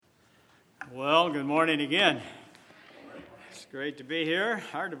Well, good morning again. It's great to be here.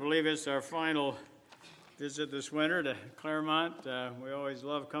 Hard to believe it's our final visit this winter to Claremont. We always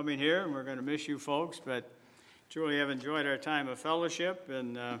love coming here, and we're going to miss you folks, but truly have enjoyed our time of fellowship,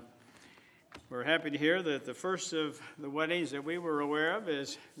 and we're happy to hear that the first of the weddings that we were aware of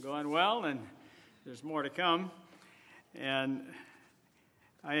is going well, and there's more to come. And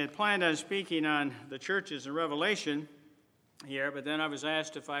I had planned on speaking on the churches in Revelation here, but then I was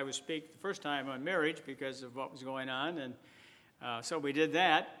asked if I would speak the first time on marriage because of what was going on, and so we did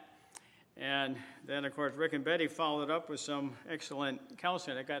that. And then, of course, Rick and Betty followed up with some excellent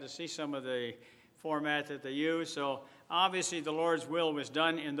counseling. I got to see some of the format that they use, so obviously the Lord's will was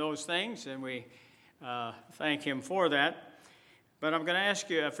done in those things, and we thank Him for that. But I'm going to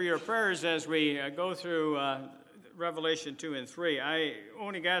ask you for your prayers as we go through Revelation 2 and 3. I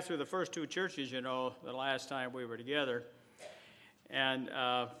only got through the first two churches, the last time we were together. And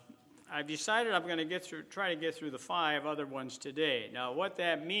I've decided I'm going to try to get through the 5 other ones today. Now, what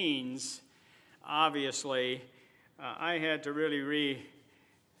that means, obviously, I had to really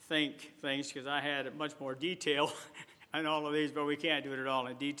rethink things because I had much more detail on all of these, but we can't do it all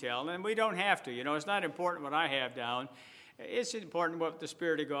in detail. And we don't have to. It's not important what I have down. It's important what the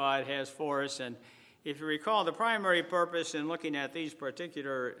Spirit of God has for us. And if you recall, the primary purpose in looking at these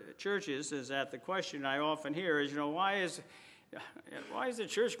particular churches is that the question I often hear is, why is the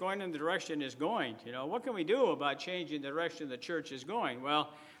church going in the direction it's going? What can we do about changing the direction the church is going? Well,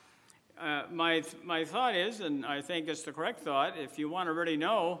 my thought is, and I think it's the correct thought, if you want to really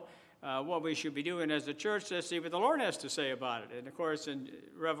know what we should be doing as a church, let's see what the Lord has to say about it. And, of course, in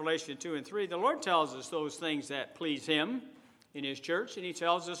Revelation 2 and 3, the Lord tells us those things that please Him in His church, and He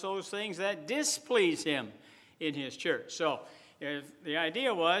tells us those things that displease Him in His church. So the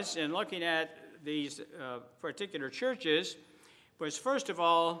idea was, in looking at these particular churches, was first of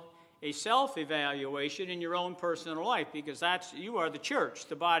all a self-evaluation in your own personal life, because you are the church,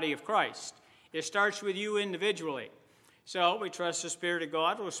 the body of Christ. It starts with you individually. So we trust the Spirit of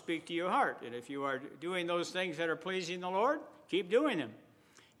God will speak to your heart. And if you are doing those things that are pleasing the Lord, keep doing them.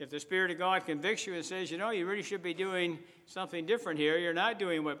 If the Spirit of God convicts you and says, you really should be doing something different here, you're not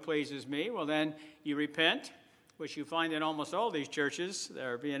doing what pleases me, well then you repent, which you find in almost all these churches that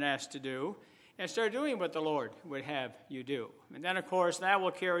are being asked to do, and start doing what the Lord would have you do. And then, of course, that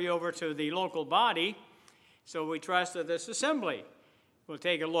will carry over to the local body. So we trust that this assembly will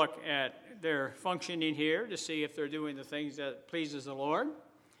take a look at their functioning here to see if they're doing the things that pleases the Lord.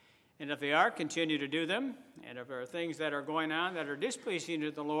 And if they are, continue to do them. And if there are things that are going on that are displeasing to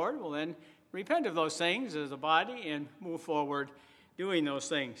the Lord, well then repent of those things as a body and move forward doing those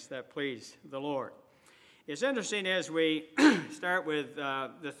things that please the Lord. It's interesting as we start with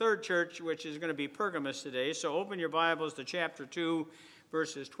the third church, which is going to be Pergamos today. So open your Bibles to chapter 2,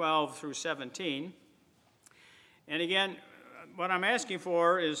 verses 12 through 17. And again, what I'm asking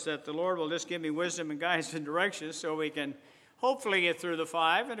for is that the Lord will just give me wisdom and guidance and directions so we can hopefully get through the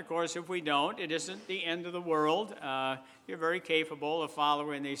 5. And of course, if we don't, it isn't the end of the world. You're very capable of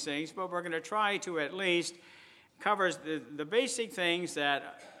following these things, but we're going to try to at least cover the basic things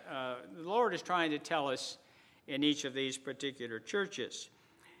that the Lord is trying to tell us in each of these particular churches.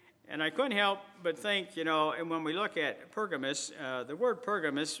 And I couldn't help but think, and when we look at Pergamos, the word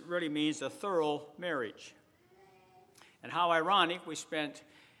Pergamos really means a thorough marriage. And how ironic, we spent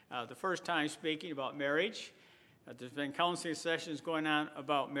the first time speaking about marriage. There's been counseling sessions going on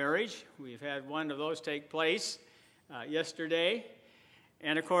about marriage. We've had one of those take place yesterday.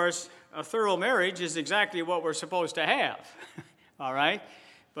 And of course, a thorough marriage is exactly what we're supposed to have. All right?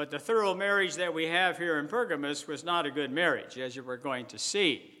 But the thorough marriage that we have here in Pergamos was not a good marriage, as you were going to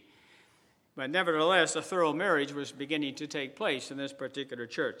see. But nevertheless, a thorough marriage was beginning to take place in this particular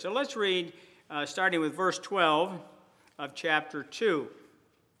church. So let's read, starting with verse 12 of chapter 2.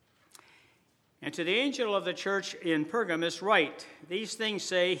 And to the angel of the church in Pergamos write, these things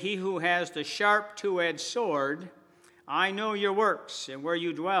say he who has the sharp two-edged sword, I know your works and where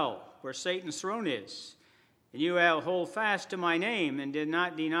you dwell, where Satan's throne is. And you hold fast to my name and did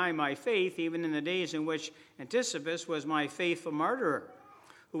not deny my faith, even in the days in which Antipas was my faithful martyr,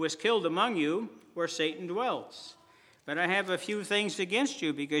 who was killed among you where Satan dwells. But I have a few things against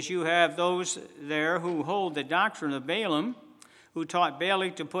you, because you have those there who hold the doctrine of Balaam, who taught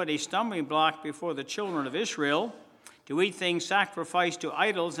Balak to put a stumbling block before the children of Israel, to eat things sacrificed to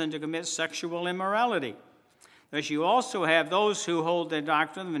idols and to commit sexual immorality. Thus you also have those who hold the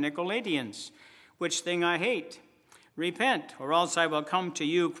doctrine of the Nicolaitans, which thing I hate. Repent, or else I will come to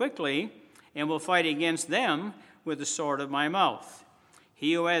you quickly, and will fight against them with the sword of my mouth.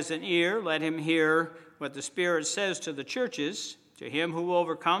 He who has an ear, let him hear what the Spirit says to the churches. To him who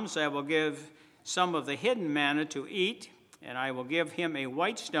overcomes, I will give some of the hidden manna to eat, and I will give him a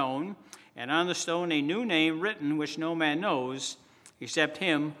white stone, and on the stone a new name written, which no man knows, except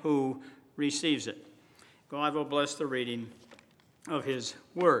him who receives it. God will bless the reading of his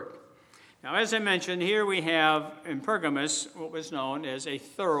word. Now, as I mentioned, here we have in Pergamos what was known as a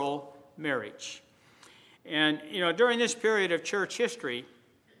thorough marriage. And, during this period of church history,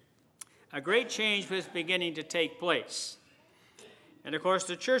 a great change was beginning to take place. And, of course,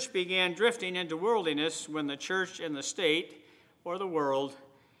 the church began drifting into worldliness when the church and the state, or the world,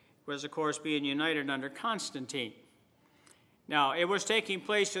 was, of course, being united under Constantine. Now, it was taking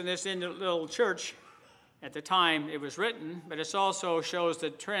place in this little church at the time it was written, but it also shows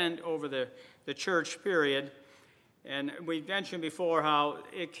the trend over the church period. And we mentioned before how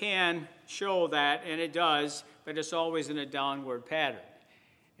it can show that, and it does, but it's always in a downward pattern.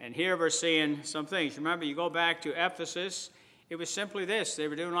 And here we're seeing some things. Remember, you go back to Ephesus, it was simply this. They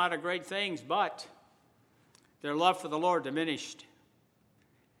were doing a lot of great things, but their love for the Lord diminished.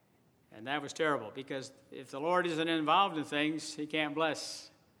 And that was terrible, because if the Lord isn't involved in things, he can't bless.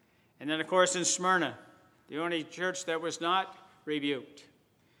 And then, of course, in Smyrna, the only church that was not rebuked.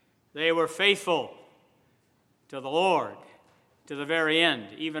 They were faithful to the Lord to the very end,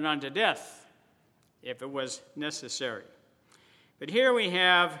 even unto death, if it was necessary. But here we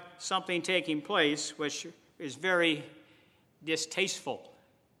have something taking place which is very distasteful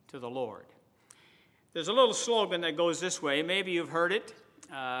to the Lord. There's a little slogan that goes this way. Maybe you've heard it,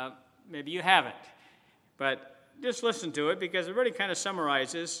 maybe you haven't. But just listen to it, because it really kind of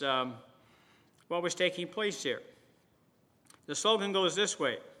summarizes what was taking place here. The slogan goes this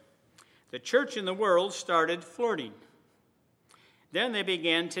way: the church and the world started flirting. Then they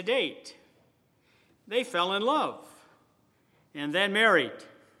began to date. They fell in love and then married.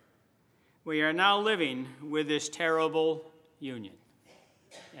 We are now living with this terrible union.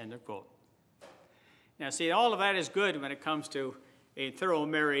 End of quote. Now, see, all of that is good when it comes to a thorough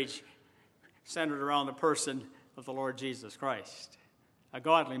marriage centered around the person of the Lord Jesus Christ, a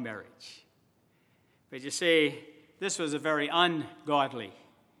godly marriage. But you see, this was a very ungodly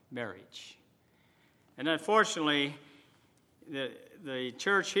marriage. And unfortunately, the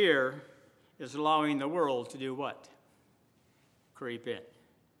church here is allowing the world to do what? Creep in.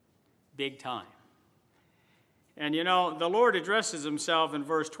 Big time. And the Lord addresses himself in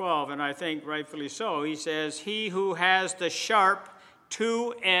verse 12, and I think rightfully so. He says, he who has the sharp,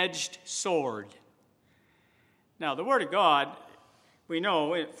 two-edged sword. Now, the Word of God, we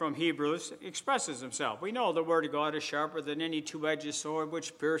know from Hebrews, expresses himself. We know the Word of God is sharper than any two-edged sword,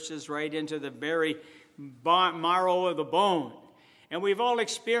 which pierces right into the very marrow of the bone. And we've all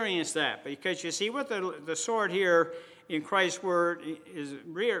experienced that, because you see what the sword here in Christ's word is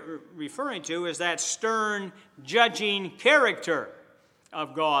referring to is that stern, judging character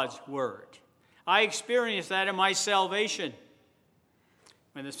of God's word. I experienced that in my salvation,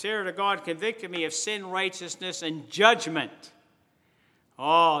 when the Spirit of God convicted me of sin, righteousness, and judgment.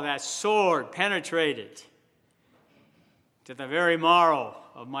 Oh, that sword penetrated to the very marrow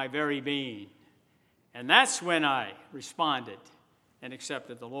of my very being. And that's when I responded and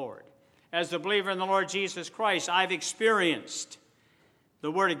accepted the Lord. As a believer in the Lord Jesus Christ, I've experienced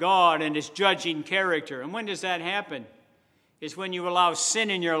the Word of God and its judging character. And when does that happen? It's when you allow sin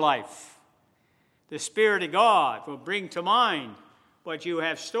in your life. The Spirit of God will bring to mind what you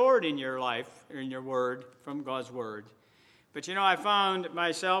have stored in your life, in your Word, from God's Word. But I found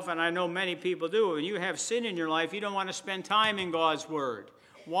myself, and I know many people do, when you have sin in your life, you don't want to spend time in God's Word.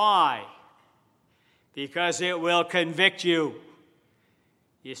 Why? Because it will convict you.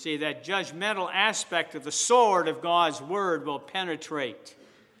 You see, that judgmental aspect of the sword of God's word will penetrate.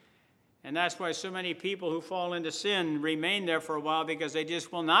 And that's why so many people who fall into sin remain there for a while, because they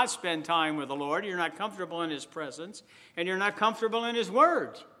just will not spend time with the Lord. You're not comfortable in his presence, and you're not comfortable in his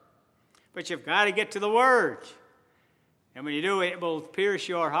word. But you've got to get to the word. And when you do, it will pierce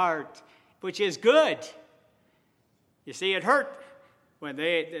your heart, which is good. You see, it hurt when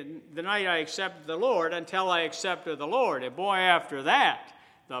the night I accepted the Lord until I accepted the Lord. And boy, after that,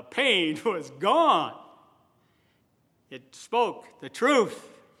 the pain was gone. It spoke the truth.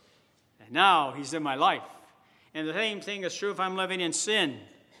 And now he's in my life. And the same thing is true if I'm living in sin.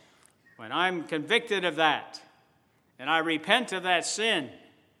 When I'm convicted of that, and I repent of that sin,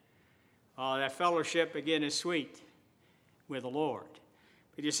 that fellowship again is sweet with the Lord.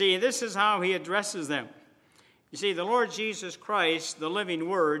 But you see, this is how he addresses them. You see, the Lord Jesus Christ, the living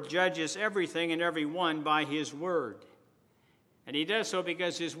Word, judges everything and everyone by his Word. And he does so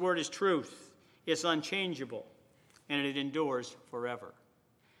because his Word is truth. It's unchangeable, and it endures forever.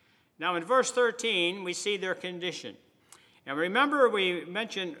 Now in verse 13, we see their condition. And remember, we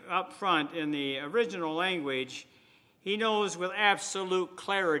mentioned up front in the original language, he knows with absolute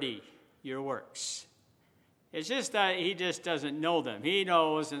clarity your works. It's just that he just doesn't know them. He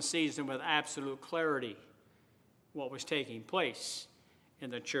knows and sees them with absolute clarity what was taking place in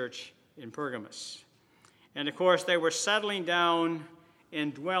the church in Pergamos. And of course, they were settling down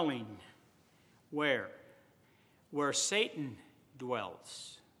and dwelling where? Where Satan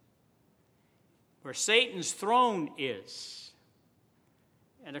dwells. Where Satan's throne is.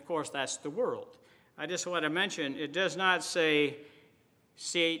 And of course, that's the world. I just want to mention, it does not say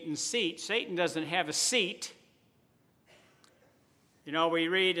Satan's seat. Satan doesn't have a seat. You know, we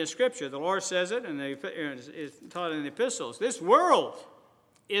read in Scripture, the Lord says it, and it's taught in the epistles. This world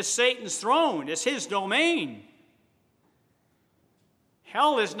is Satan's throne. It's his domain.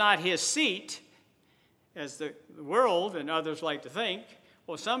 Hell is not his seat, as the world and others like to think.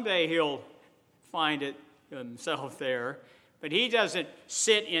 Well, someday he'll find it himself there. But he doesn't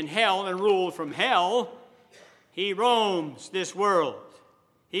sit in hell and rule from hell. He roams this world.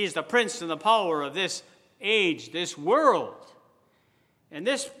 He's the prince and the power of this age, this world. And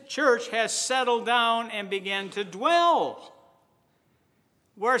this church has settled down and began to dwell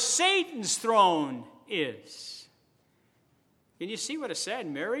where Satan's throne is. Can you see what a sad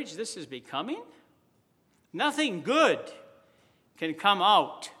marriage this is becoming? Nothing good can come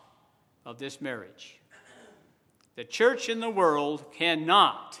out of this marriage. The church and the world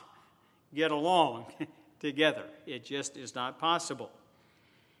cannot get along together. It just is not possible.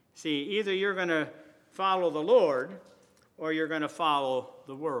 See, either you're going to follow the Lord or you're going to follow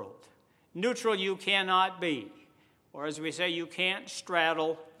the world. Neutral you cannot be. Or as we say, you can't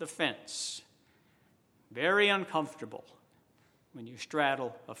straddle the fence. Very uncomfortable when you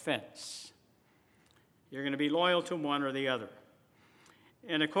straddle a fence. You're going to be loyal to one or the other.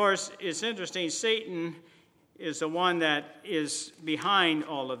 And of course, it's interesting, Satan is the one that is behind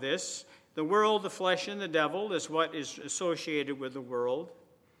all of this. The world, the flesh, and the devil is what is associated with the world.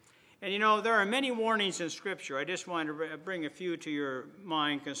 And you know, there are many warnings in Scripture. I just wanted to bring a few to your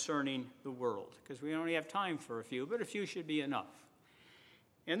mind concerning the world, because we only have time for a few, but a few should be enough.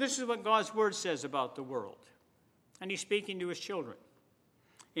 And this is what God's Word says about the world. And he's speaking to his children.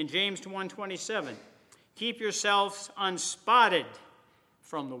 In James 1:27, keep yourselves unspotted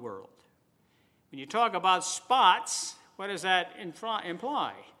from the world. When you talk about spots, what does that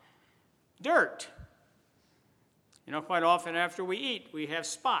imply? Dirt. You know, quite often after we eat, we have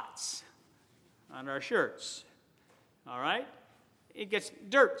spots on our shirts. All right?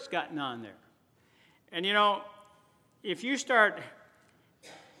 Dirt's gotten on there. And you know, if you start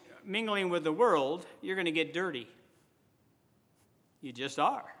mingling with the world, you're going to get dirty. You just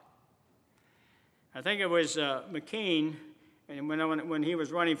are. I think it was McCain, and when he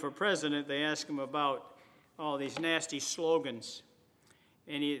was running for president, they asked him about all these nasty slogans.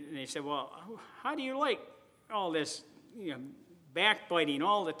 And he said, well, how do you like all this, backbiting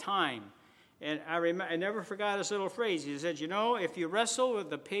all the time? And I never forgot his little phrase. He said, if you wrestle with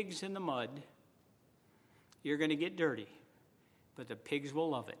the pigs in the mud, you're going to get dirty, but the pigs will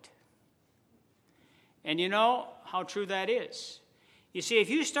love it. And you know how true that is. You see, if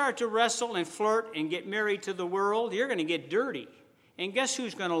you start to wrestle and flirt and get married to the world, you're going to get dirty. And guess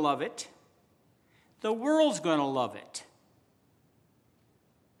who's going to love it? The world's going to love it.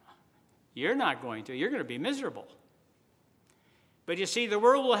 You're not going to. You're going to be miserable. But you see, the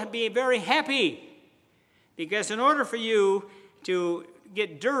world will be very happy, because in order for you to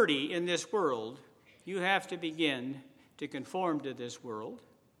get dirty in this world, you have to begin to conform to this world.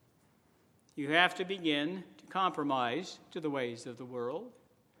 You have to begin to compromise to the ways of the world.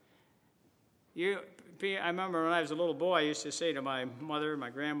 I remember when I was a little boy, I used to say to my mother, my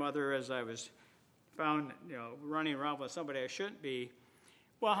grandmother, as I was found, running around with somebody I shouldn't be,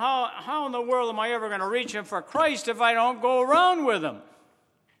 well, how in the world am I ever going to reach him for Christ if I don't go around with him?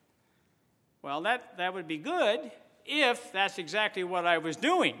 Well, that would be good if that's exactly what I was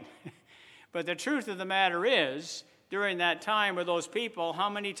doing. But the truth of the matter is, during that time with those people, how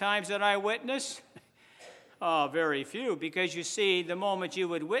many times did I witness? Oh, very few, because you see, the moment you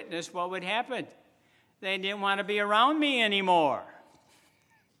would witness, what would happen? They didn't want to be around me anymore.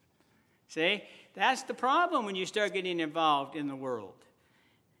 See, that's the problem when you start getting involved in the world.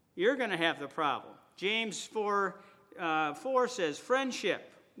 You're going to have the problem. James 4 says, friendship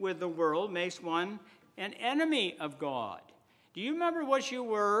with the world makes one an enemy of God. Do you remember what you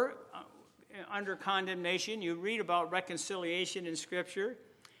were under condemnation? You read about reconciliation in Scripture.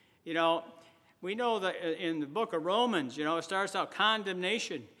 We know that in the book of Romans, it starts out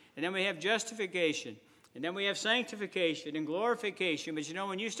condemnation, and then we have justification, and then we have sanctification and glorification. But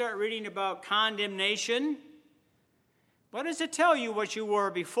when you start reading about condemnation, What does it tell you what you were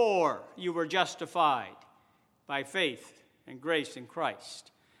before you were justified by faith and grace in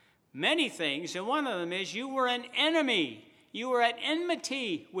Christ? Many things, and one of them is you were an enemy. You were at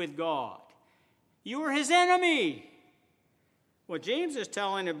enmity with God. You were his enemy. What James is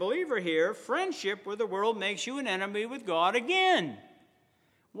telling a believer here, friendship with the world makes you an enemy with God again.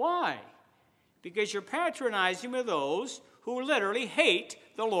 Why? Because you're patronizing with those who literally hate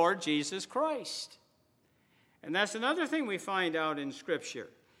the Lord Jesus Christ. And that's another thing we find out in Scripture.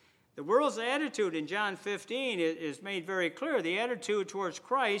 The world's attitude in John 15 is made very clear. The attitude towards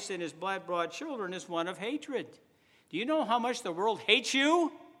Christ and his blood-bought children is one of hatred. Do you know how much the world hates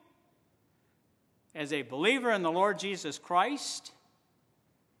you as a believer in the Lord Jesus Christ?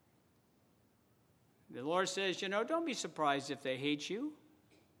 The Lord says, don't be surprised if they hate you.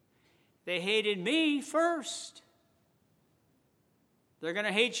 They hated me first. They're going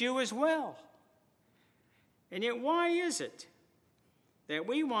to hate you as well. And yet, why is it that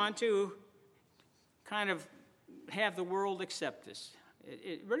we want to kind of have the world accept this?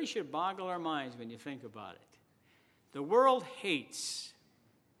 It really should boggle our minds when you think about it. The world hates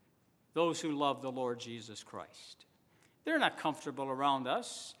those who love the Lord Jesus Christ. They're not comfortable around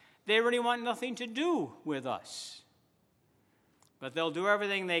us. They really want nothing to do with us. But they'll do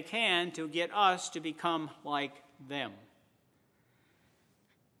everything they can to get us to become like them.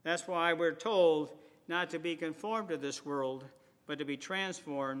 That's why we're told not to be conformed to this world, but to be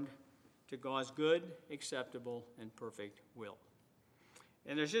transformed to God's good, acceptable, and perfect will.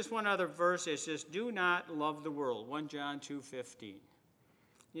 And there's just one other verse. It says, do not love the world, 1 John 2:15.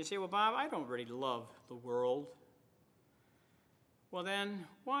 You say, well, Bob, I don't really love the world. Well, then,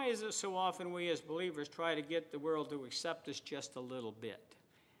 why is it so often we as believers try to get the world to accept us just a little bit?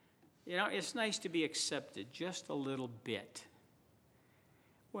 It's nice to be accepted just a little bit.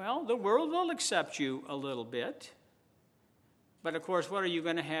 Well, the world will accept you a little bit. But, of course, what are you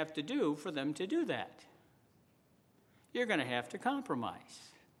going to have to do for them to do that? You're going to have to compromise.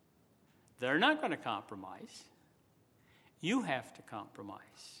 They're not going to compromise. You have to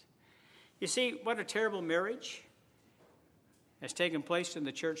compromise. You see, what a terrible marriage has taken place in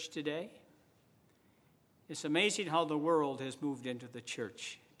the church today. It's amazing how the world has moved into the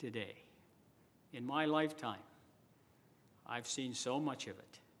church today. In my lifetime, I've seen so much of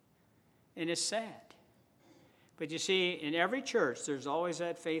it. And it's sad. But you see, in every church, there's always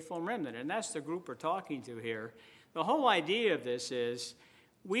that faithful remnant, and that's the group we're talking to here. The whole idea of this is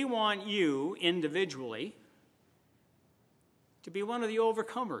we want you individually to be one of the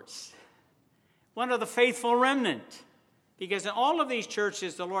overcomers, one of the faithful remnant. Because in all of these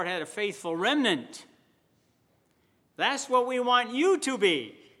churches, the Lord had a faithful remnant. That's what we want you to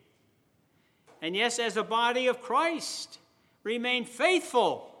be. And yes, as a body of Christ, remain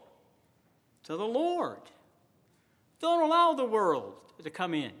faithful to the Lord. Don't allow the world to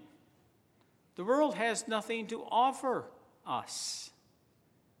come in. The world has nothing to offer us.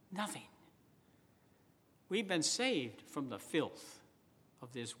 Nothing. We've been saved from the filth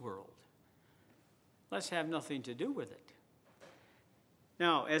of this world. Let's have nothing to do with it.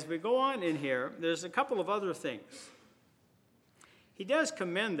 Now, as we go on in here, there's a couple of other things. He does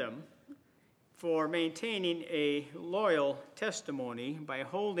commend them for maintaining a loyal testimony by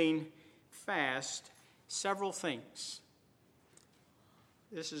holding fast several things.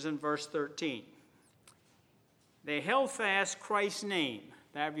 This is in verse 13. They held fast Christ's name.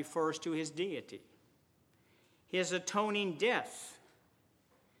 That refers to his deity. His atoning death.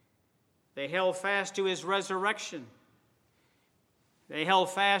 They held fast to his resurrection. They held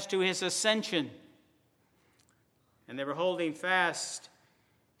fast to his ascension. And they were holding fast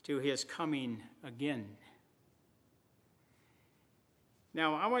to his coming again.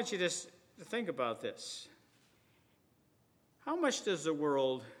 Now, I want you to think about this. How much does the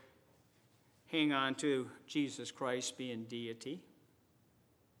world hang on to Jesus Christ being deity?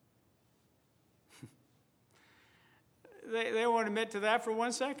 They won't admit to that for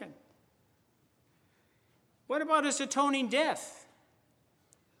 1 second. What about his atoning death?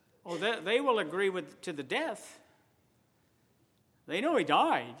 Oh, they will agree to the death. They know he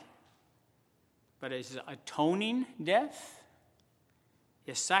died. But his atoning death,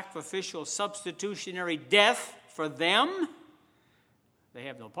 his sacrificial substitutionary death for them, they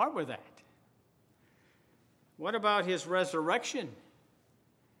have no part with that. What about his resurrection?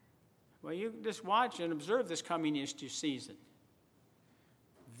 Well, you just watch and observe this coming Easter season.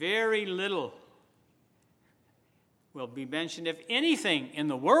 Very little will be mentioned, if anything, in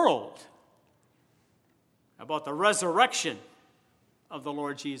the world about the resurrection of the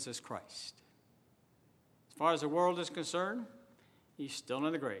Lord Jesus Christ. As far as the world is concerned, he's still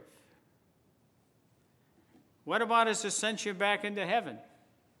in the grave. What about his ascension back into heaven?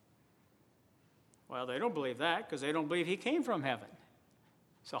 Well, they don't believe that because they don't believe he came from heaven.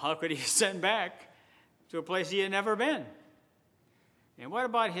 So how could he ascend back to a place he had never been? And what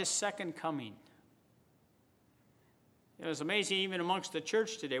about his second coming? It's amazing even amongst the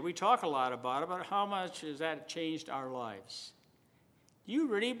church today. We talk a lot about it, but how much has that changed our lives? Do you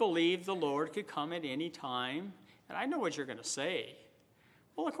really believe the Lord could come at any time? And I know what you're going to say.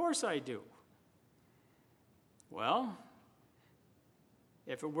 Well, of course I do. Well,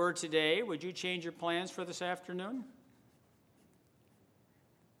 if it were today, would you change your plans for this afternoon?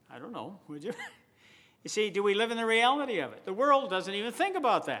 I don't know. Would you? You see, do we live in the reality of it? The world doesn't even think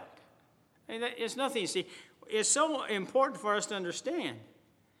about that. It's nothing. You see, it's so important for us to understand.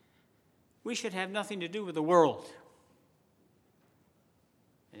 We should have nothing to do with the world.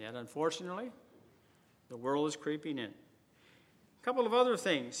 And yet, unfortunately, the world is creeping in. A couple of other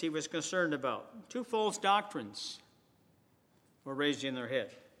things he was concerned about. 2 false doctrines were raised in their head.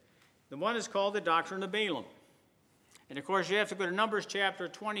 The one is called the doctrine of Balaam. And of course, you have to go to Numbers chapter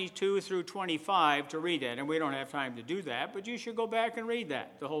 22 through 25 to read that. And we don't have time to do that, but you should go back and read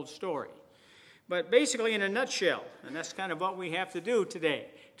that, the whole story. But basically, in a nutshell, and that's kind of what we have to do today,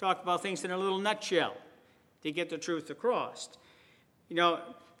 talk about things in a little nutshell to get the truth across. You know,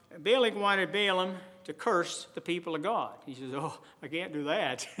 Balak wanted Balaam to curse the people of God. He says, oh, I can't do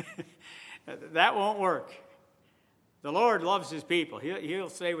that. That won't work. The Lord loves his people. He'll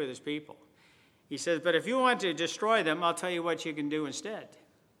stay with his people. He says, but if you want to destroy them, I'll tell you what you can do instead.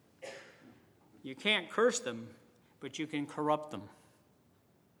 You can't curse them, but you can corrupt them.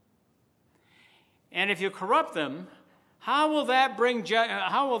 And if you corrupt them, how will that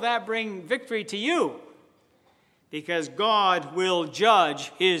bring victory to you? Because God will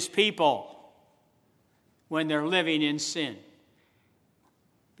judge his people when they're living in sin.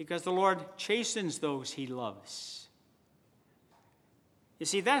 Because the Lord chastens those he loves. You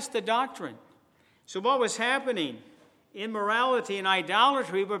see, that's the doctrine. So what was happening? Immorality and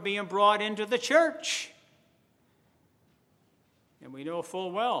idolatry were being brought into the church. And we know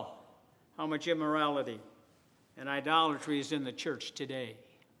full well how much immorality and idolatry is in the church today.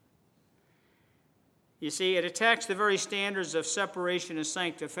 You see, it attacks the very standards of separation and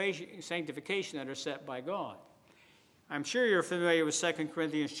sanctification that are set by God. I'm sure you're familiar with 2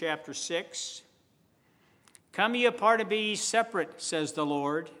 Corinthians chapter 6. Come ye apart and be ye separate, says the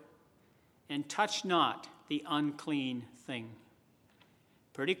Lord, and touch not the unclean thing.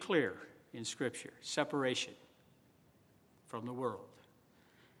 Pretty clear in Scripture, separation from the world.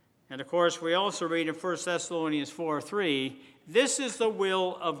 And of course, we also read in 1 Thessalonians 4:3, this is the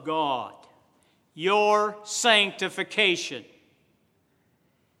will of God, your sanctification.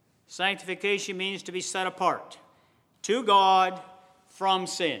 Sanctification means to be set apart to God from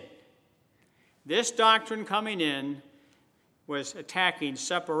sin. This doctrine coming in was attacking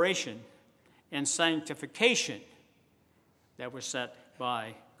separation and sanctification that was set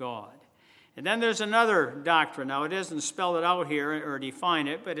by God. And then there's another doctrine. Now, it doesn't spell it out here or define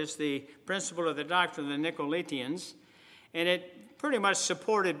it, but it's the principle of the doctrine of the Nicolaitans. And it pretty much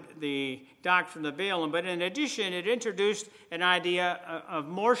supported the doctrine of Balaam, but in addition, it introduced an idea of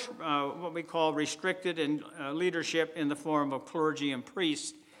more what we call restricted and leadership in the form of clergy and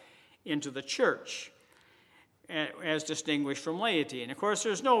priests into the church, as distinguished from laity. And of course,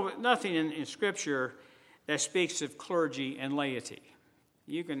 there's nothing in Scripture that speaks of clergy and laity.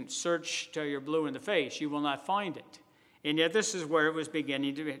 You can search till you're blue in the face. You will not find it. And yet this is where it was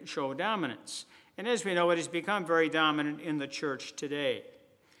beginning to show dominance. And as we know, it has become very dominant in the church today.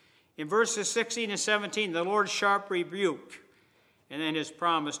 In verses 16 and 17, the Lord's sharp rebuke, and then his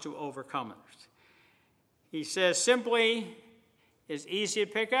promise to overcome it. He says simply, it's easy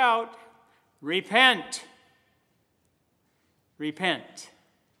to pick out, repent. Repent.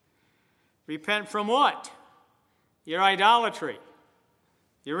 Repent from what? Your idolatry,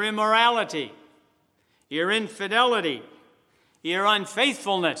 your immorality, your infidelity, your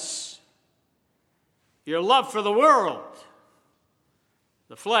unfaithfulness, your love for the world,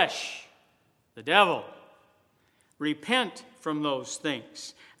 the flesh, the devil. Repent from those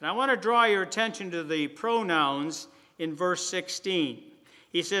things. And I want to draw your attention to the pronouns in verse 16.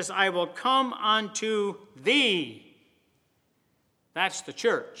 He says, I will come unto thee. That's the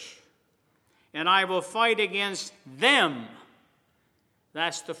church. And I will fight against them.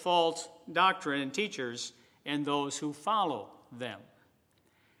 That's the false doctrine and teachers and those who follow them.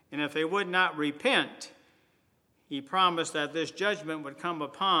 And if they would not repent, he promised that this judgment would come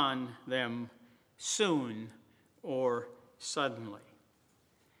upon them soon or suddenly.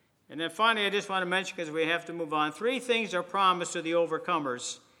 And then finally, I just want to mention, because we have to move on, 3 things are promised to the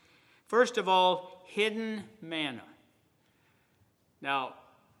overcomers. First of all, hidden manna. Now,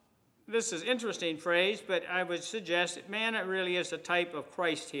 this is an interesting phrase, but I would suggest that manna really is a type of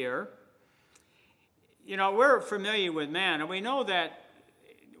Christ here. You know, we're familiar with manna. We know that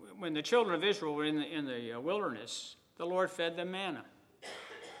when the children of Israel were in the wilderness, the Lord fed them manna.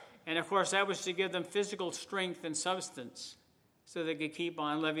 And, of course, that was to give them physical strength and substance so they could keep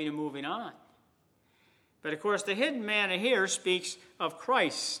on living and moving on. But, of course, the hidden manna here speaks of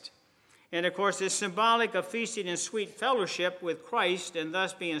Christ. And, of course, it's symbolic of feasting in sweet fellowship with Christ and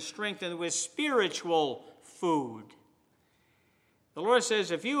thus being strengthened with spiritual food. The Lord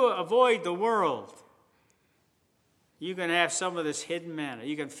says, if you avoid the world, you can have some of this hidden manna.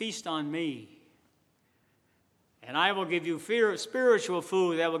 You can feast on me. And I will give you spiritual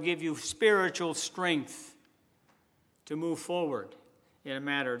food that will give you spiritual strength to move forward in a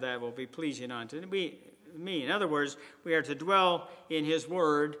manner that will be pleasing unto me. In other words, we are to dwell in his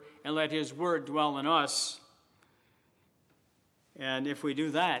word and let his word dwell in us. And if we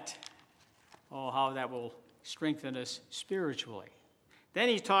do that, oh, how that will strengthen us spiritually. Then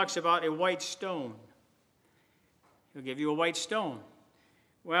he talks about a white stone. He'll give you a white stone.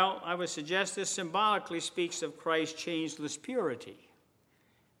 Well, I would suggest this symbolically speaks of Christ's changeless purity.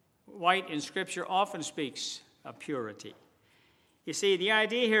 White in Scripture often speaks of purity. You see, the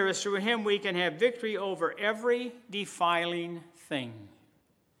idea here is through him we can have victory over every defiling thing,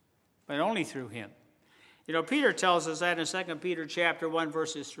 but only through him. You know, Peter tells us that in 2 Peter chapter 1,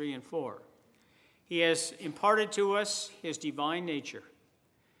 verses 3 and 4. He has imparted to us his divine nature,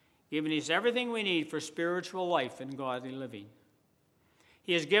 giving us everything we need for spiritual life and godly living.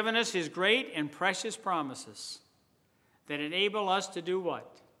 He has given us his great and precious promises that enable us to do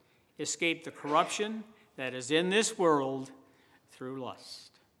what? Escape the corruption that is in this world through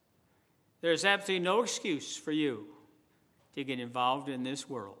lust. There's absolutely no excuse for you to get involved in this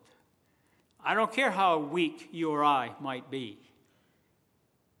world. I don't care how weak you or I might be.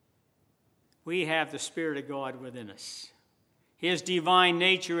 We have the Spirit of God within us. His divine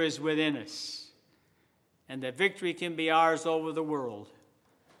nature is within us. And the victory can be ours over the world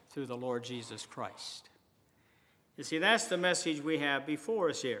through the Lord Jesus Christ. You see, that's the message we have before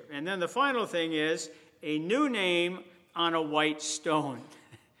us here. And then the final thing is a new name on a white stone.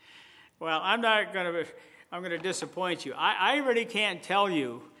 Well, I'm going to disappoint you. I really can't tell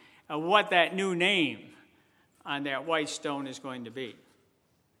you what that new name on that white stone is going to be.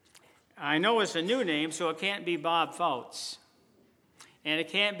 I know it's a new name, so it can't be Bob Fouts. And it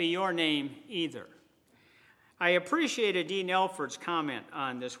can't be your name either. I appreciated Dean Elford's comment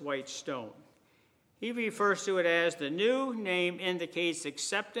on this white stone. He refers to it as the new name indicates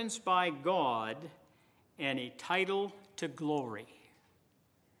acceptance by God and a title to glory.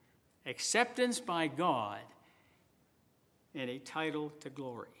 Acceptance by God and a title to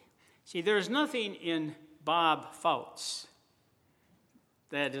glory. See, there's nothing in Bob Fouts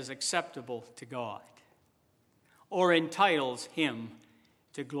that is acceptable to God or entitles him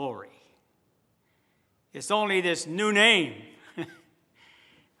to glory. It's only this new name.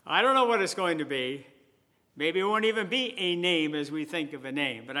 I don't know what it's going to be. Maybe it won't even be a name as we think of a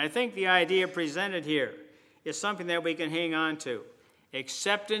name. But I think the idea presented here is something that we can hang on to.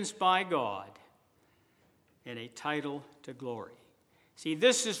 Acceptance by God and a title to glory. See,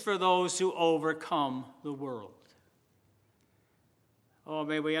 this is for those who overcome the world. Oh,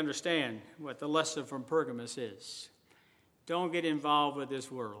 may we understand what the lesson from Pergamos is. Don't get involved with this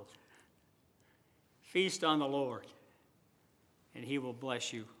world. Feast on the Lord, and he will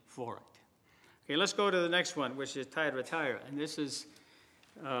bless you for it. Okay, let's go to the next one, which is Thyatira. And this is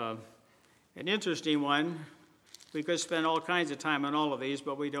an interesting one. We could spend all kinds of time on all of these,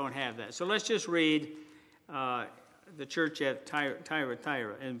 but we don't have that. So let's just read the church at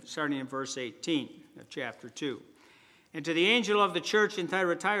Thyatira, and starting in verse 18 of chapter 2. And to the angel of the church in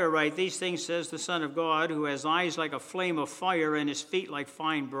Thyatira write, these things says the Son of God, who has eyes like a flame of fire and his feet like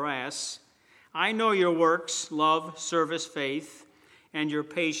fine brass. I know your works, love, service, faith, and your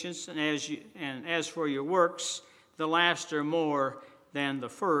patience, and as for your works, the last are more than the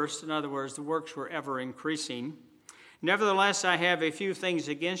first. In other words, the works were ever increasing. Nevertheless, I have a few things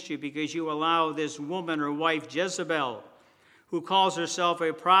against you, because you allow this woman or wife Jezebel, who calls herself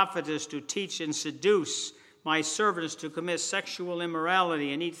a prophetess, to teach and seduce my servants to commit sexual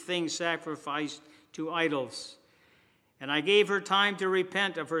immorality and eat things sacrificed to idols. And I gave her time to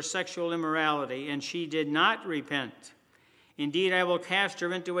repent of her sexual immorality, and she did not repent. Indeed, I will cast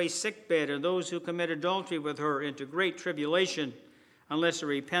her into a sickbed, and those who commit adultery with her into great tribulation, unless they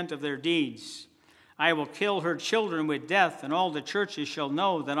repent of their deeds. I will kill her children with death, and all the churches shall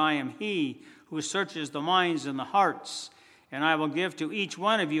know that I am he who searches the minds and the hearts, and I will give to each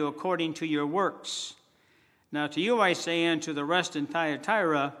one of you according to your works. Now to you I say, and to the rest in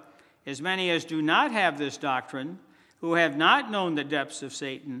Thyatira, as many as do not have this doctrine, who have not known the depths of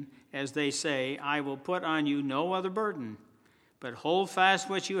Satan, as they say, I will put on you no other burden, but hold fast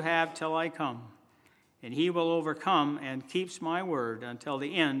what you have till I come. And he will overcome and keeps my word until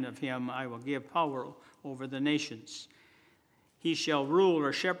the end of him I will give power over the nations. He shall rule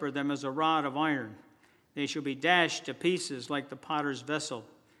or shepherd them as a rod of iron. They shall be dashed to pieces like the potter's vessel,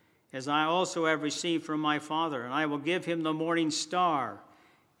 as I also have received from my Father. And I will give him the morning star.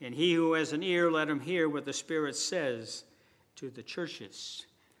 And he who has an ear, let him hear what the Spirit says to the churches.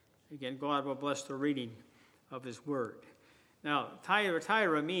 Again, God will bless the reading of his word. Now,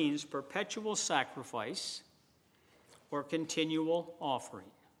 Thyatira means perpetual sacrifice or continual offering.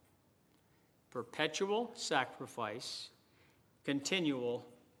 Perpetual sacrifice, continual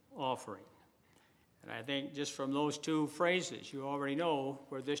offering. And I think just from those two phrases, you already know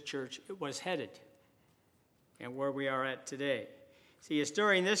where this church was headed and where we are at today. See, it's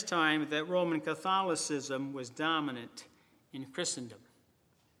during this time that Roman Catholicism was dominant in Christendom.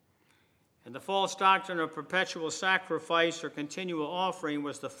 And the false doctrine of perpetual sacrifice or continual offering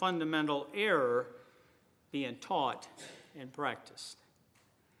was the fundamental error being taught and practiced.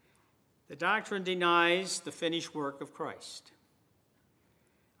 The doctrine denies the finished work of Christ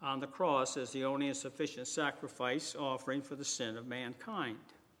on the cross as the only and sufficient sacrifice offering for the sin of mankind.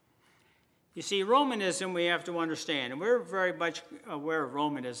 You see, Romanism we have to understand, and we're very much aware of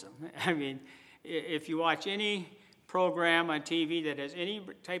Romanism. I mean, if you watch any program on TV that has any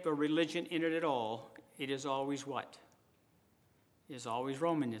type of religion in it at all, it is always what? It is always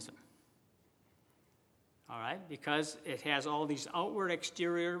Romanism. All right? Because it has all these outward,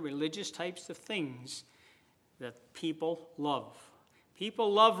 exterior, religious types of things that people love.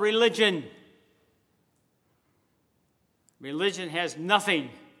 People love religion. Religion has nothing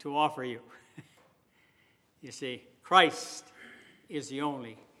to offer you. You see, Christ is the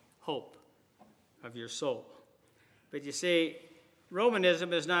only hope of your soul. But you see,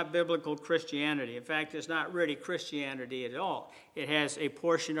 Romanism is not biblical Christianity. In fact, it's not really Christianity at all. It has a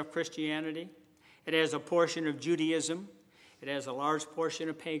portion of Christianity. It has a portion of Judaism. It has a large portion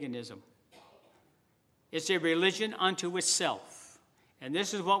of paganism. It's a religion unto itself. And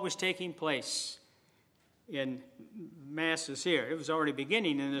this is what was taking place in masses here. It was already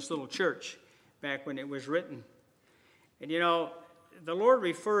beginning in this little church back when it was written. And you know, the Lord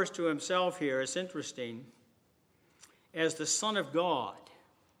refers to himself here, it's interesting, as the Son of God.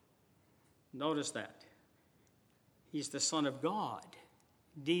 Notice that. He's the Son of God,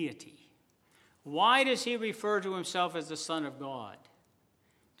 deity. Why does he refer to himself as the Son of God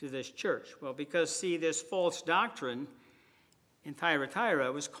to this church? Well, because, see, this false doctrine in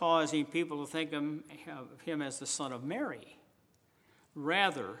Thyatira was causing people to think of him as the Son of Mary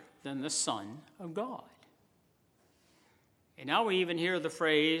rather than the Son of God. And now we even hear the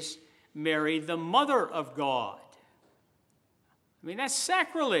phrase, Mary, the Mother of God. I mean, that's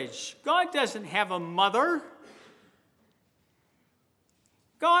sacrilege. God doesn't have a mother.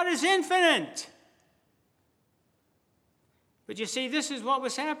 God is infinite. But you see, this is what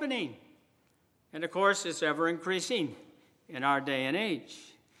was happening. And of course, it's ever increasing in our day and age.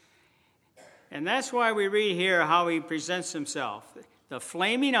 And that's why we read here how he presents himself. The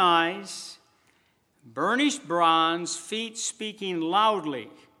flaming eyes, burnished bronze, feet speaking loudly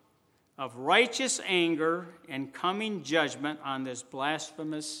of righteous anger and coming judgment on this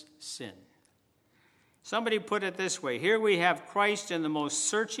blasphemous sin. Somebody put it this way. Here we have Christ in the most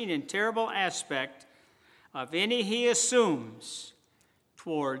searching and terrible aspect of any he assumes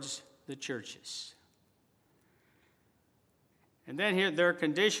towards the churches. And then here their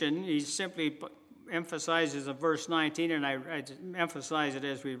condition, he simply emphasizes in verse 19, and I emphasize it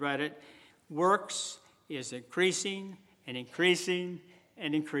as we read it, works is increasing and increasing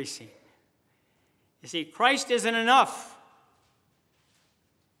and increasing. You see, Christ isn't enough,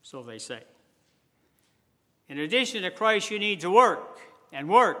 so they say. In addition to Christ, you need to work and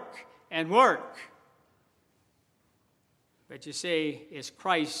work and work. But you see, it's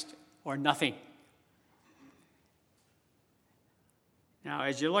Christ or nothing. Now,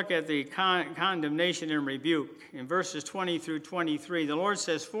 as you look at the condemnation and rebuke, in verses 20 through 23, the Lord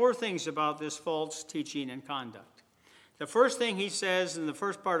says 4 things about this false teaching and conduct. The first thing he says in the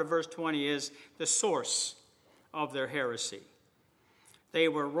first part of verse 20 is the source of their heresy. They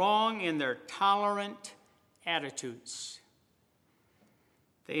were wrong in their tolerant attitudes.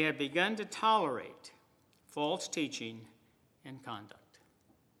 They had begun to tolerate false teaching and conduct.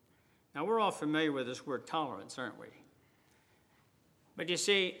 Now, we're all familiar with this word tolerance, aren't we? But you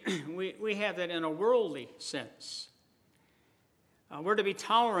see, we have that in a worldly sense. We're to be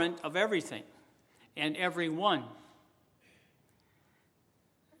tolerant of everything and everyone.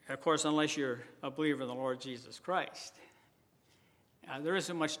 Of course, unless you're a believer in the Lord Jesus Christ. There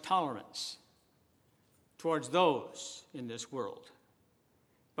isn't much tolerance towards those in this world.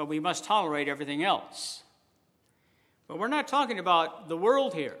 But we must tolerate everything else. But we're not talking about the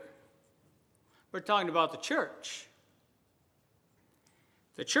world here. We're talking about the church.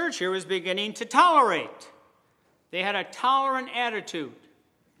 The church here was beginning to tolerate. They had a tolerant attitude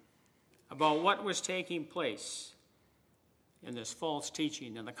about what was taking place in this false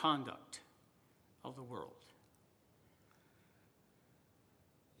teaching and the conduct of the world.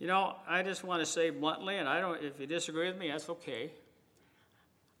 You know, I just want to say bluntly, and if you disagree with me, that's okay.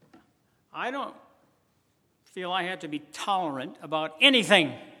 I don't feel I have to be tolerant about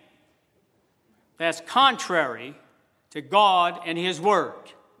anything that's contrary to God and His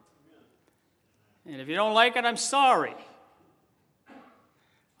Word. And if you don't like it, I'm sorry.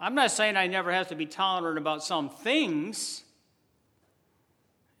 I'm not saying I never have to be tolerant about some things.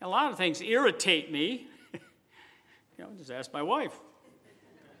 A lot of things irritate me. Just ask my wife.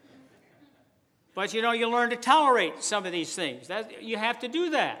 But you learn to tolerate some of these things. You have to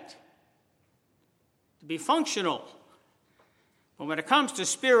do that to be functional. But when it comes to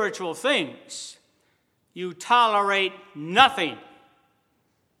spiritual things, you tolerate nothing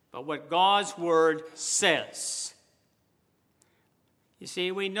but what God's Word says. You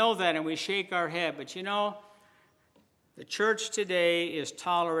see, we know that and we shake our head, but the church today is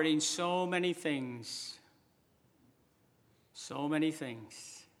tolerating so many things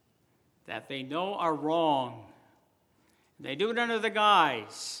that they know are wrong. They do it under the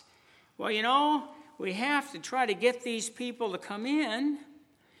guise, well, we have to try to get these people to come in,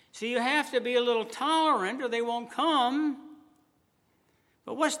 so you have to be a little tolerant or they won't come.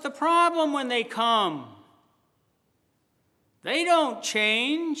 But what's the problem when they come? They don't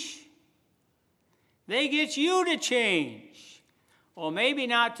change. They get you to change. Or maybe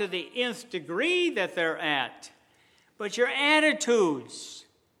not to the nth degree that they're at, but your attitudes.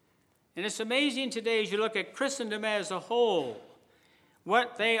 And it's amazing today as you look at Christendom as a whole,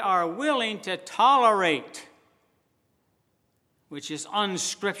 what they are willing to tolerate, which is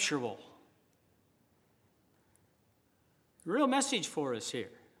unscriptural. Real message for us here.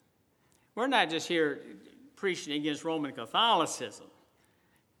 We're not just here preaching against Roman Catholicism,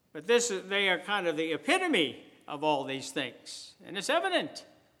 but they are kind of the epitome of all these things, and it's evident.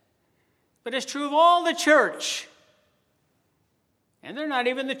 But it's true of all the church. And they're not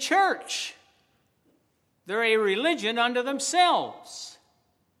even the church. They're a religion unto themselves.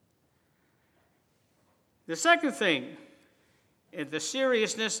 The second thing is the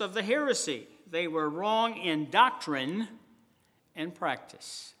seriousness of the heresy. They were wrong in doctrine and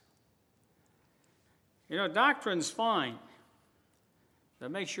practice. Doctrine's fine, but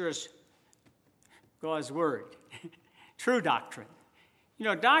make sure it's God's Word. True doctrine.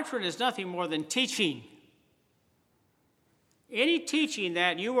 Doctrine is nothing more than teaching. Any teaching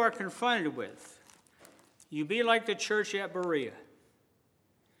that you are confronted with, you be like the church at Berea.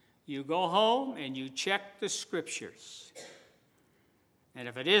 You go home and you check the Scriptures. And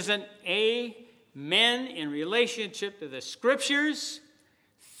if it isn't amen in relationship to the Scriptures,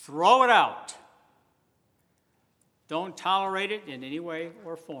 throw it out. Don't tolerate it in any way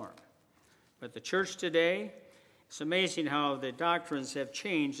or form. But the church today, it's amazing how the doctrines have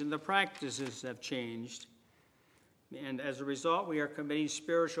changed and the practices have changed. And as a result, we are committing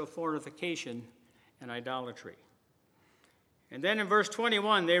spiritual fortification and idolatry. And then in verse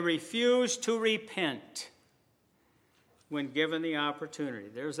 21, they refuse to repent when given the opportunity.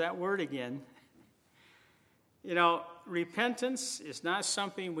 There's that word again. Repentance is not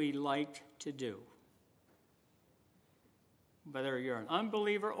something we like to do. Whether you're an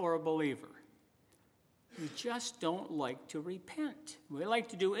unbeliever or a believer, we just don't like to repent. We like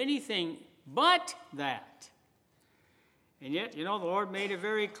to do anything but that. And yet, the Lord made it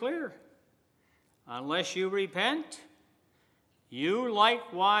very clear. Unless you repent, you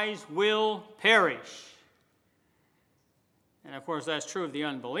likewise will perish. And of course, that's true of the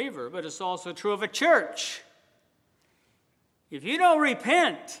unbeliever, but it's also true of a church. If you don't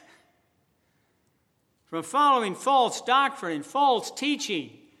repent from following false doctrine and false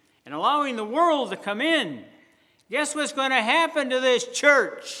teaching and allowing the world to come in, guess what's going to happen to this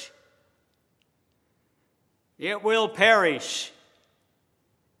church? It will perish.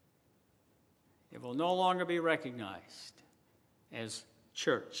 It will no longer be recognized as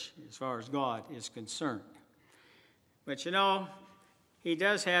church as far as God is concerned. But He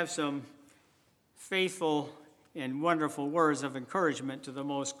does have some faithful and wonderful words of encouragement to the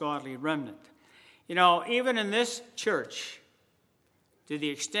most godly remnant. Even in this church, to the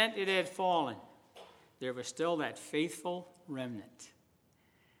extent it had fallen, there was still that faithful remnant.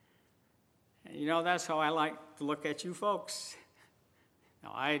 And that's how I like to look at you folks.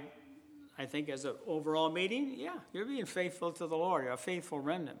 Now, I think as an overall meeting, yeah, you're being faithful to the Lord. You're a faithful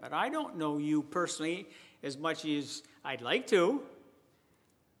remnant. But I don't know you personally as much as I'd like to.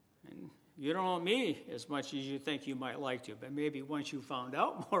 And you don't know me as much as you think you might like to. But maybe once you found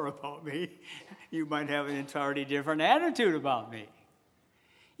out more about me, you might have an entirely different attitude about me.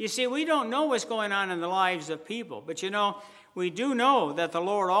 You see, we don't know what's going on in the lives of people. But we do know that the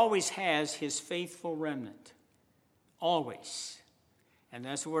Lord always has his faithful remnant. Always. And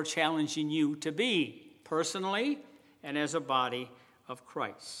that's what we're challenging you to be, personally and as a body of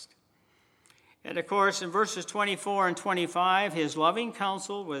Christ. And of course, in verses 24 and 25, his loving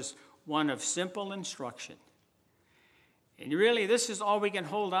counsel was one of simple instruction. And really, this is all we can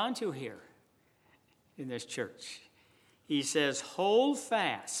hold on to here in this church. He says, hold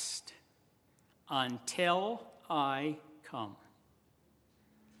fast until I come.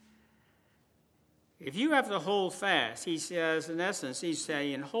 If you have to hold fast, he says, in essence, he's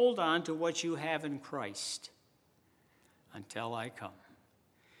saying, hold on to what you have in Christ until I come.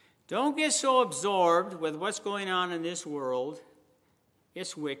 Don't get so absorbed with what's going on in this world.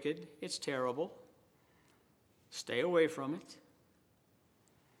 It's wicked. It's terrible. Stay away from it.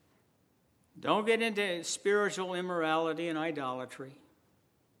 Don't get into spiritual immorality and idolatry.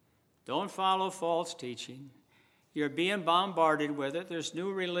 Don't follow false teaching. You're being bombarded with it. There's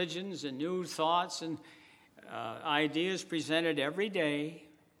new religions and new thoughts and ideas presented every day,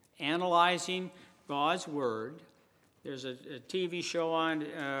 analyzing God's Word. There's a TV show on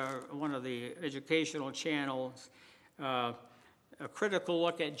one of the educational channels, a critical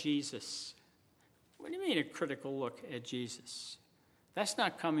look at Jesus. What do you mean a critical look at Jesus? That's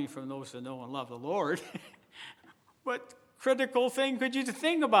not coming from those who know and love the Lord. What critical thing could you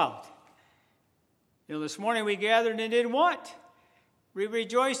think about? This morning we gathered and did what? We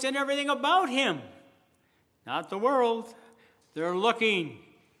rejoiced in everything about him. Not the world. They're looking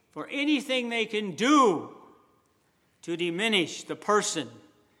for anything they can do to diminish the person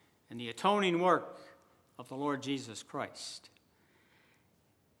and the atoning work of the Lord Jesus Christ.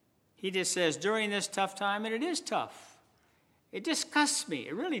 He just says, during this tough time, and it is tough, it disgusts me.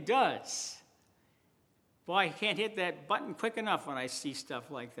 It really does. Boy, I can't hit that button quick enough when I see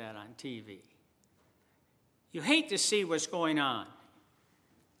stuff like that on TV. You hate to see what's going on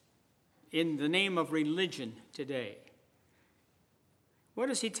in the name of religion today. What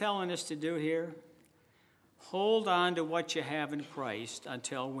is he telling us to do here? Hold on to what you have in Christ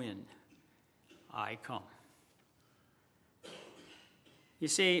until when? I come. You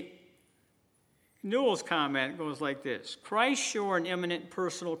see, Newell's comment goes like this. Christ's sure and imminent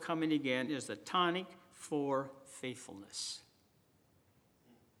personal coming again is the tonic for faithfulness.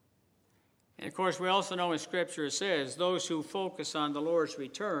 And of course, we also know in Scripture it says, those who focus on the Lord's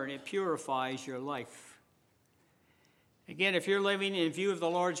return, it purifies your life. Again, if you're living in view of the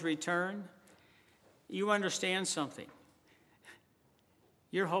Lord's return, you understand something.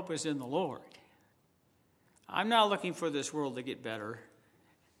 Your hope is in the Lord. I'm not looking for this world to get better.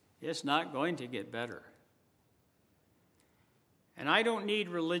 It's not going to get better. And I don't need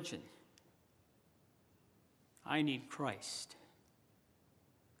religion. I need Christ.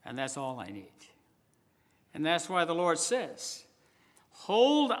 And that's all I need. And that's why the Lord says,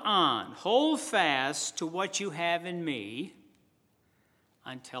 hold on, hold fast to what you have in me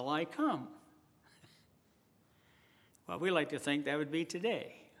until I come. Well, we like to think that would be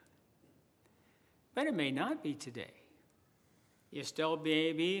today. But it may not be today. You still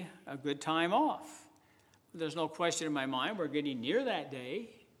may be a good time off. There's no question in my mind we're getting near that day,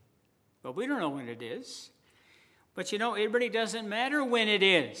 but we don't know when it is. But it really doesn't matter when it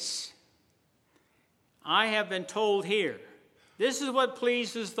is. I have been told here, this is what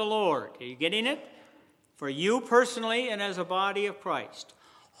pleases the Lord. Are you getting it? For you personally and as a body of Christ.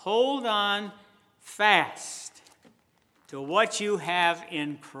 Hold on fast to what you have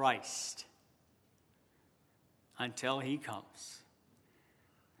in Christ until he comes.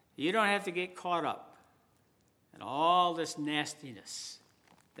 You don't have to get caught up in all this nastiness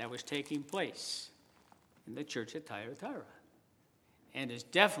that was taking place in the church at Thyatira, and is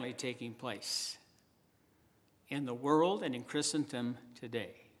definitely taking place in the world and in Christendom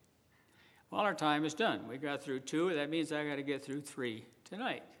today. Well, our time is done. We got through 2. That means I got to get through 3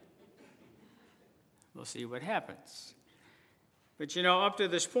 tonight. We'll see what happens. But up to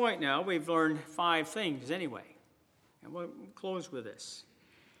this point now, we've learned 5 things anyway. And we'll close with this.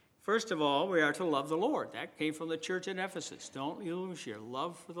 First of all, we are to love the Lord. That came from the church in Ephesus. Don't lose your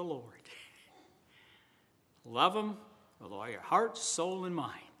love for the Lord. Love him with all your heart, soul, and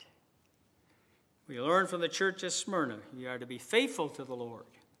mind. We learn from the church at Smyrna, you are to be faithful to the Lord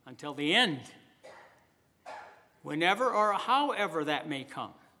until the end, whenever or however that may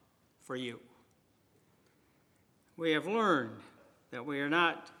come for you. We have learned that we are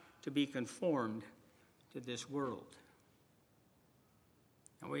not to be conformed to this world.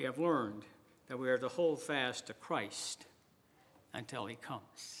 And we have learned that we are to hold fast to Christ until he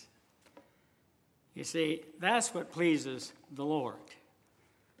comes. You see, that's what pleases the Lord.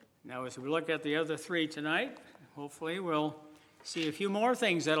 Now, as we look at the other three tonight, hopefully we'll see a few more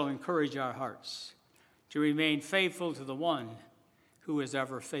things that'll encourage our hearts to remain faithful to the one who is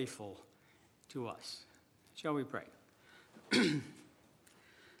ever faithful to us. Shall we pray?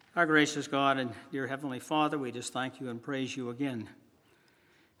 Our gracious God and dear Heavenly Father, we just thank you and praise you again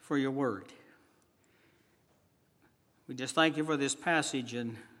for your word. We just thank you for this passage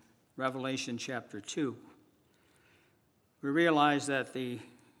in Revelation chapter 2. We realize that the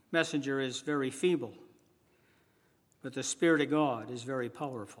messenger is very feeble, but the Spirit of God is very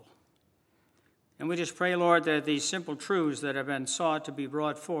powerful. And we just pray, Lord, that these simple truths that have been sought to be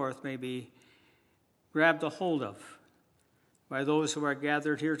brought forth may be grabbed a hold of by those who are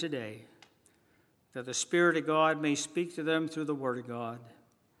gathered here today, that the Spirit of God may speak to them through the Word of God.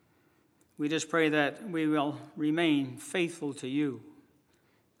 We just pray that we will remain faithful to you,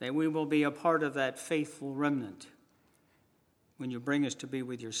 that we will be a part of that faithful remnant when you bring us to be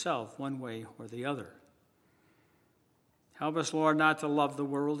with yourself one way or the other. Help us, Lord, not to love the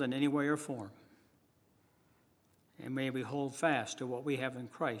world in any way or form. And may we hold fast to what we have in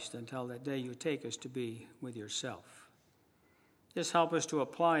Christ until that day you take us to be with yourself. Just help us to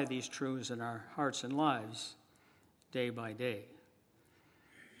apply these truths in our hearts and lives day by day.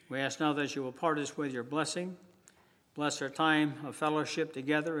 We ask now that you will part us with your blessing. Bless our time of fellowship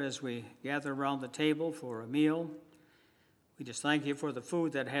together as we gather around the table for a meal. We just thank you for the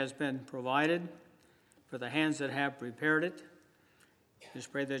food that has been provided, for the hands that have prepared it.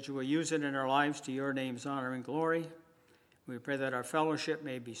 Just pray that you will use it in our lives to your name's honor and glory. We pray that our fellowship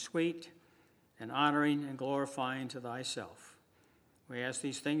may be sweet and honoring and glorifying to thyself. We ask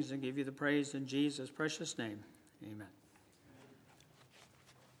these things and give you the praise in Jesus' precious name. Amen.